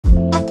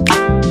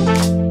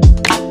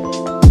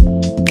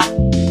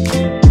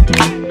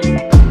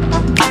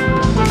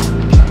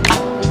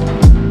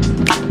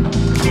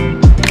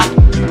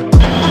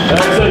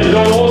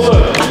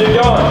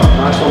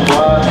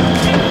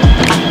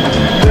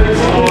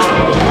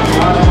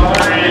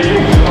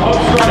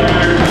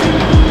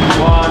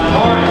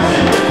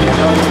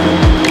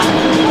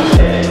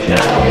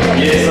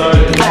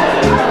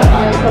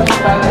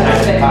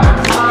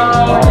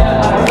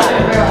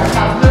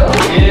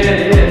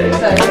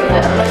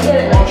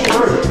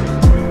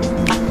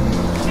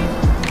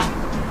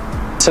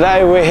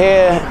Today we're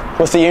here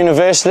with the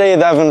university.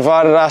 They've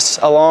invited us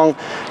along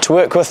to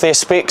work with their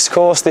SPEX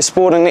course, their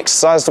sport and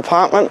exercise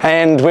department,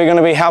 and we're going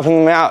to be helping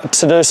them out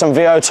to do some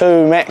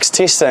VO2 max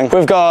testing.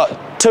 We've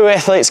got 2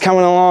 athletes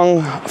coming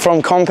along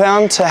from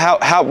Compound to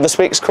help the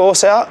SPEX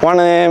course out. One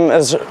of them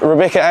is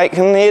Rebecca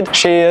Aitkenhead.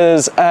 She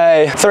is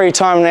a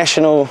 3-time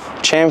national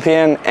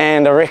champion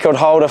and a record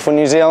holder for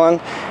New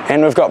Zealand.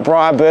 And we've got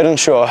Briar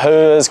Burtenshaw,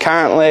 who is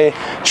currently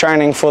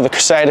training for the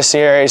Crusader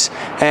Series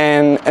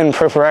and in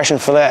preparation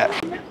for that.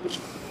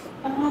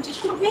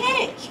 Just got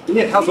back.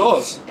 Yeah, how's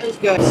yours? It was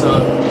good.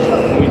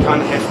 So we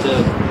kind of have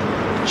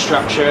to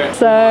structure it.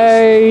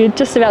 So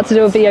just about to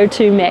do a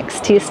VO2 max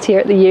test here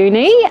at the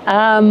uni.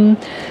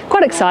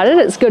 Quite excited.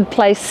 It's a good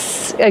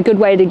place, a good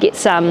way to get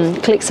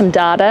collect some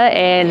data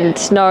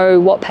and know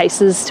what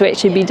paces to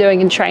actually be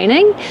doing in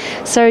training.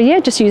 So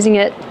yeah, just using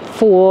it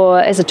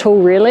as a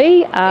tool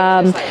really.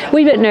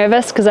 Wee bit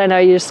nervous because I know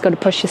you just got to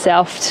push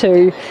yourself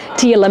to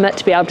your limit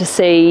to be able to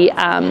see,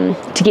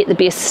 to get the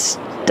best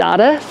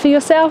data for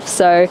yourself.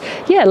 So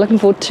yeah, looking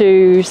forward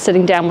to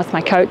sitting down with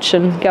my coach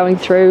and going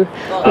through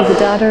all the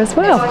data as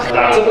well.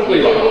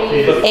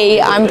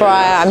 Hey, I'm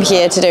Briar. I'm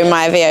here to do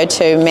my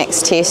VO2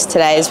 max test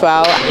today as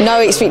well.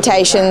 No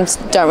expectations,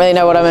 don't really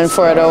know what I'm in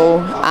for at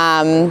all.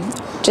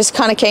 Just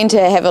kind of keen to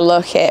have a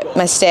look at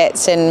my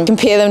stats and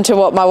compare them to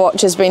what my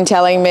watch has been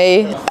telling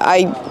me.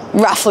 I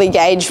roughly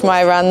gauge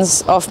my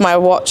runs off my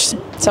watch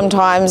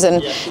sometimes,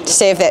 and to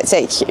see if that's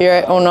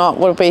accurate or not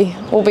will be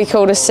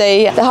cool to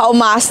see. The whole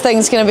mask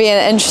thing's going to be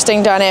an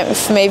interesting dynamic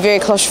for me, very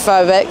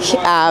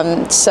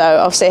claustrophobic, so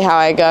I'll see how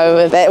I go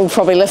with that. Will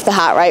probably lift the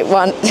heart rate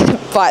one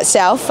by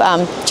itself,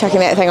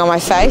 chucking that thing on my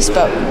face,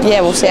 but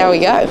yeah, we'll see how we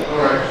go.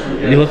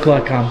 You look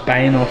like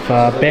Bane off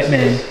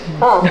Batman.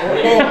 Oh,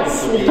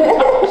 thanks.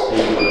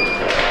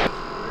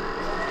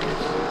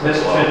 This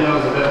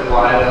treadmill's a bit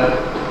wider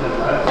than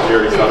that. You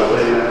already started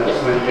with it.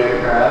 When you go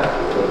grab.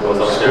 We'll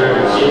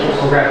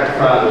grab the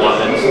front.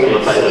 One into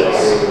the face.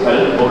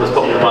 We'll just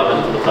put the right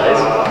into the face.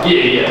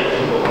 Yeah.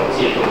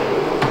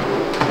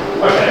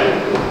 Okay.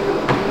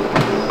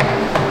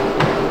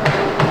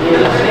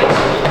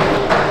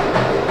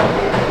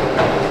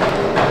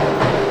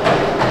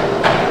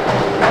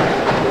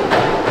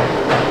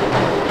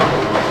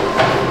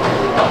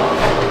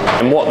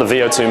 And what the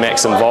VO2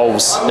 max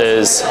involves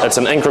is it's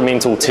an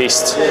incremental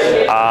test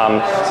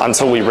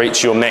until we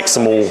reach your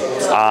maximal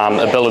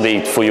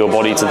ability for your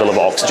body to deliver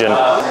oxygen.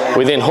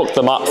 We then hook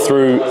them up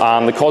through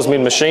the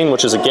Cosmed machine,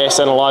 which is a gas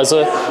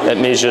analyzer. It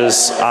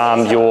measures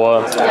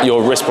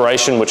your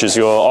respiration, which is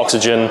your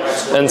oxygen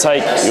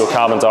intake, your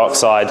carbon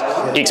dioxide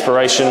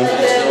expiration,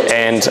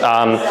 and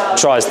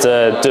tries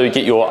to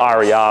get your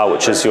RER,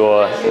 which is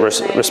your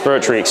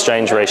respiratory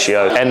exchange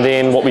ratio. And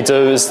then what we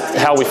do is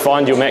how we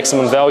find your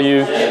maximum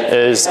value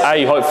is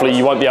hopefully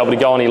you won't be able to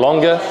go any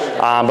longer,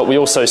 but we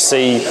also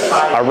see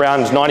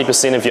around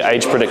 90% of your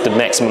age predicted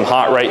maximum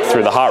heart rate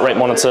through the heart rate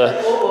monitor.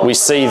 We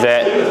see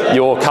that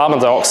your carbon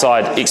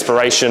dioxide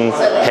expiration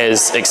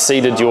has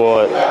exceeded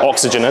your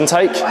oxygen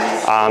intake,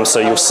 so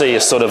you'll see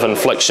a sort of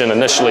inflection.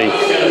 Initially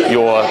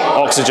your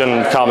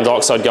oxygen, carbon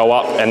dioxide go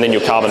up, and then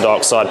your carbon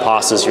dioxide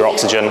passes your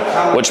oxygen,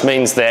 which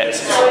means that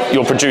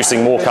you're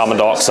producing more carbon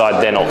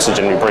dioxide than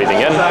oxygen you're breathing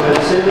in.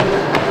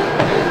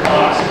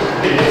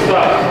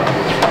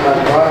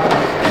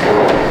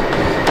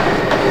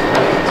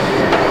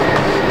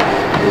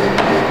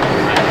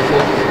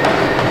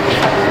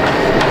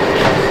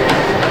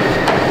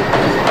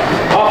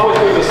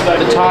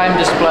 The time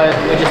display,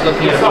 we're just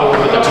looking at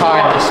the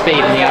time, the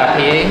speed, and the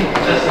RPE.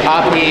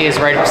 RPE is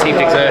rate of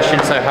perceived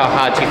exertion, so how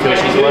hard do you feel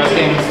she's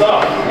working.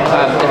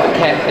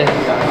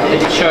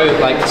 If it showed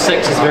like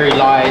 6 is very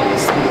light,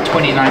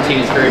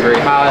 2019 is very,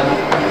 very hard.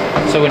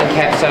 So when it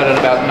caps out at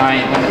about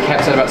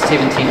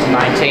 17 to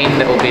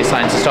 19, that will be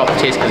assigned to stop the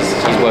test because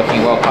she's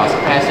working well past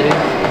capacity.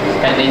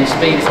 And then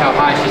speed is how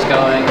high she's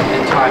going,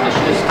 and time is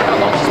just how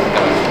long she's been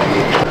going.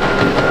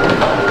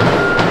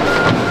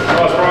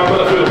 Nice, Brian, put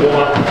it through the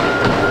warm-up.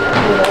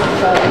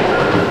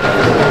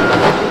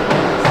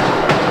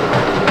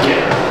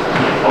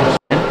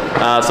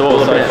 So what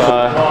we're looking at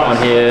on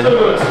here,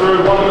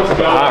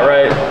 heart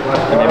rate,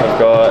 and then we've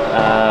got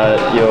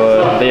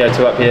your VO2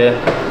 up here,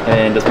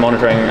 and just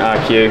monitoring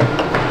RQ.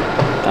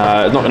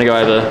 It's not going to go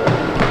over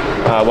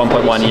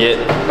 1.1 yet,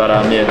 but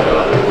yeah,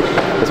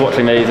 just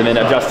watching these and then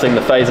adjusting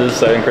the phases,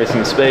 so increasing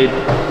the speed.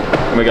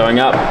 And we're going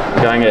up,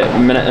 going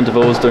at minute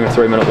intervals, doing a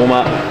 3-minute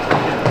warm-up.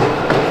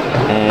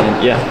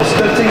 And yeah.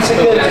 15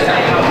 seconds.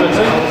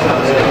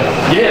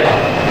 Yeah.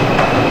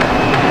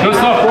 Good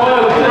stuff,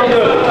 Brian. Looking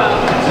good.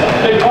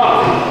 Big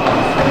puff.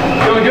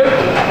 Going good?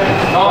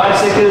 5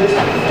 seconds.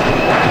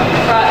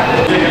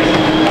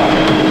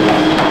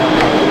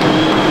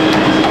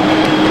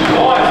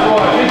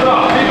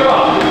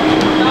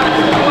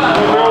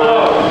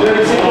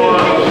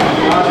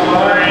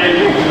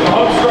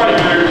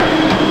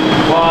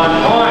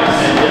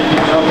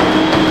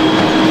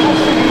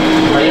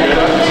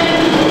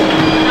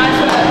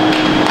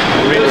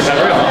 Really,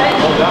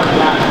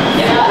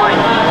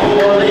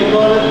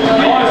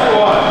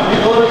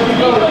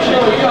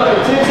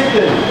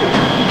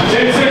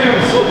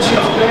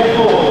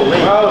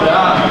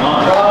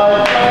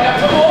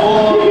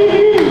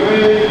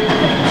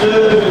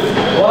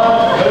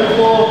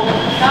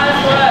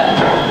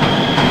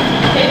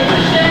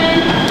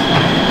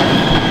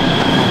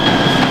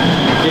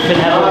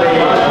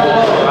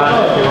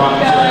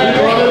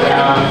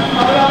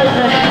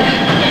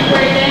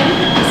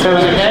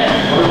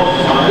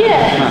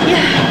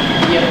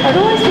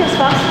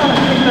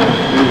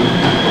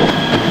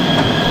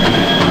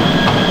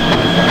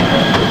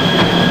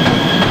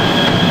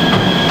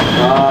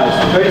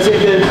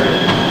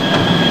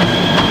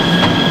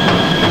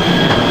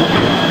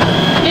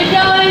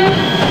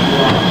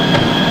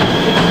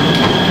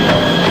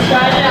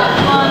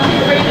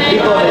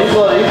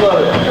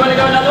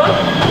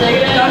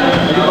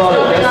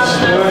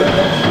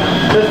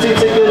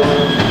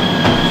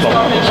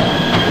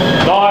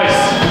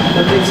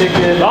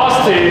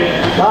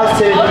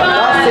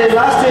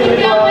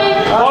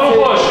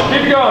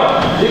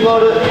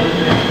 got it.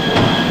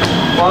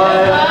 5,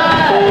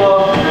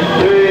 4,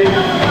 3,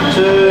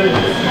 2,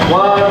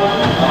 1.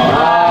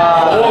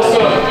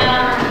 Awesome.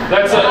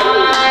 That's it.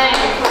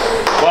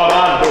 Well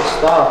done. Good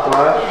stuff,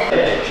 right?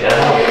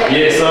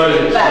 Yeah, so.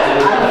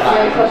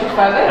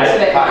 I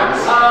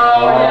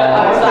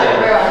was like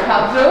real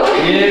uncomfortable.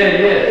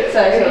 Yeah. So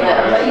I feel that.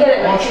 I'm like, yeah,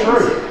 that makes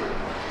sense.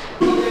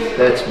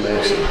 That's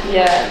massive.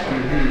 Yeah.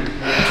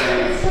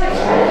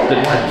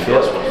 Didn't have to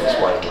feel this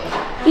way.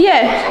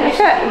 Yeah, I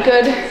felt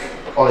good.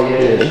 Oh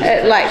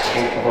yeah.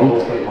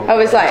 I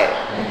was like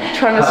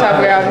trying to decide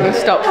where I was going to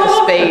stop for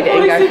speed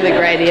and go for the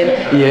gradient.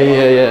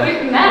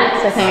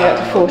 Yeah. So I think I got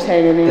to 14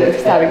 and then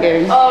started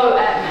getting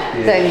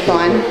the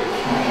incline.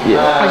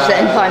 Yeah. Which the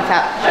incline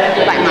felt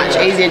like much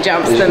easier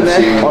jumps than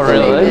the... Oh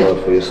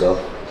really? For yourself.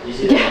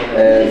 Yeah.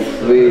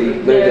 And we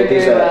know that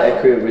these are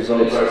accurate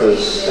results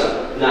because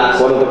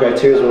one of the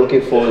criteria we're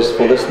looking for is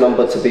for this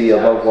number to be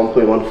above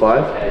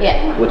 1.15.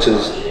 Yeah. Which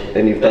is,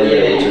 and you've done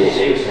that, which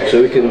is,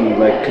 so we can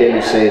like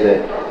clearly say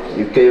that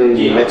you've given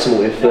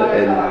maximal effort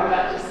and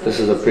this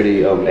is a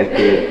pretty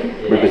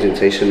accurate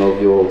representation of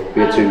your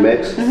VO2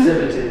 max.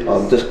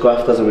 This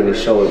graph doesn't really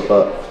show it,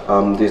 but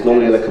there's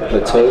normally like a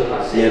plateau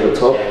near the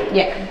top,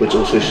 which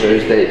also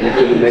shows that you've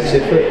given max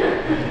effort.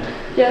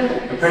 Yeah,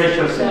 I'm pretty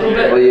sure it's a little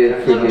bit. Oh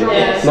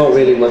yeah, not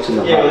really much in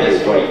the heart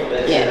rate, but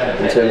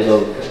in terms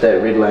of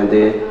that red line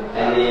there,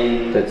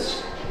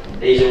 that's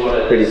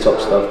pretty top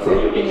stuff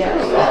there.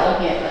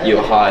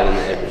 You're higher than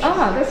the average.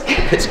 Oh, that's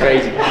good. It's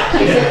crazy.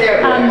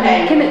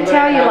 Can it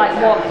tell you like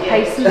what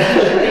paces you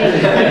should be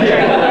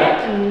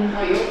training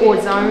at or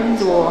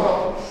zones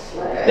or?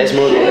 That's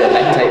more than what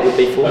lactate would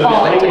be for.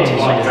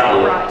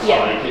 Right,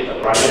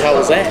 yeah. How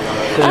was that?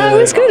 It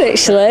was good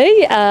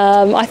actually.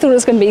 I thought it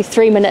was going to be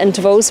 3-minute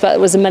intervals, but it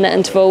was a minute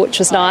interval, which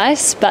was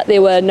nice, but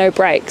there were no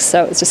breaks,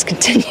 so it was just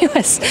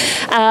continuous.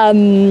 But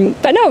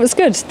no, it was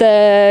good.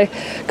 The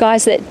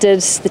guys that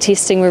did the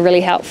testing were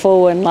really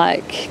helpful and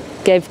like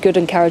gave good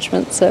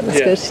encouragement, so it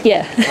was good.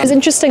 Yeah, it was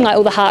interesting, like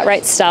all the heart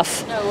rate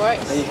stuff. No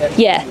worries.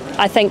 Yeah,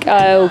 I think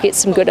I'll get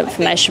some good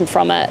information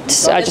from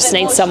it. I just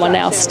need someone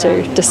else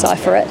to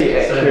decipher it.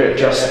 Accurate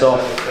just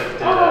off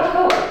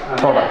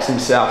products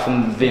himself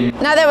and them.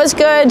 No, that was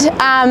good.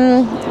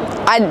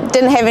 I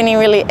didn't have any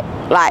really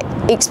like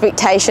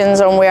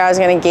expectations on where I was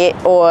going to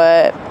get or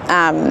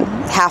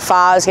how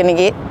far I was going to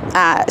get.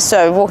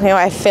 So walking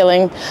away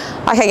feeling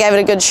like I gave it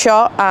a good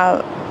shot.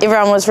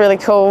 Everyone was really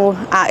cool,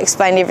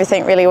 explained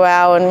everything really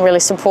well and really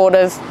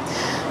supportive.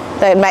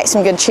 They'd make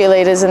some good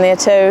cheerleaders in there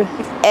too.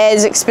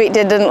 As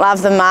expected, didn't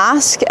love the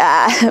mask,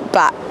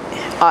 but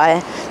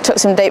I took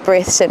some deep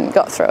breaths and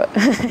got through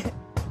it.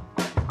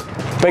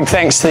 Big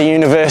thanks to the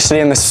university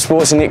and the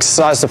sports and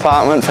exercise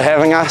department for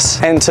having us,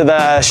 and to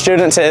the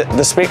students at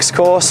the SPEX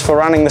course for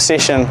running the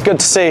session. Good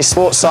to see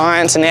sports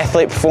science and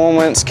athlete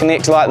performance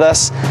connect like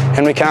this,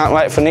 and we can't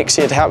wait for next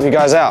year to help you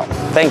guys out.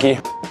 Thank you.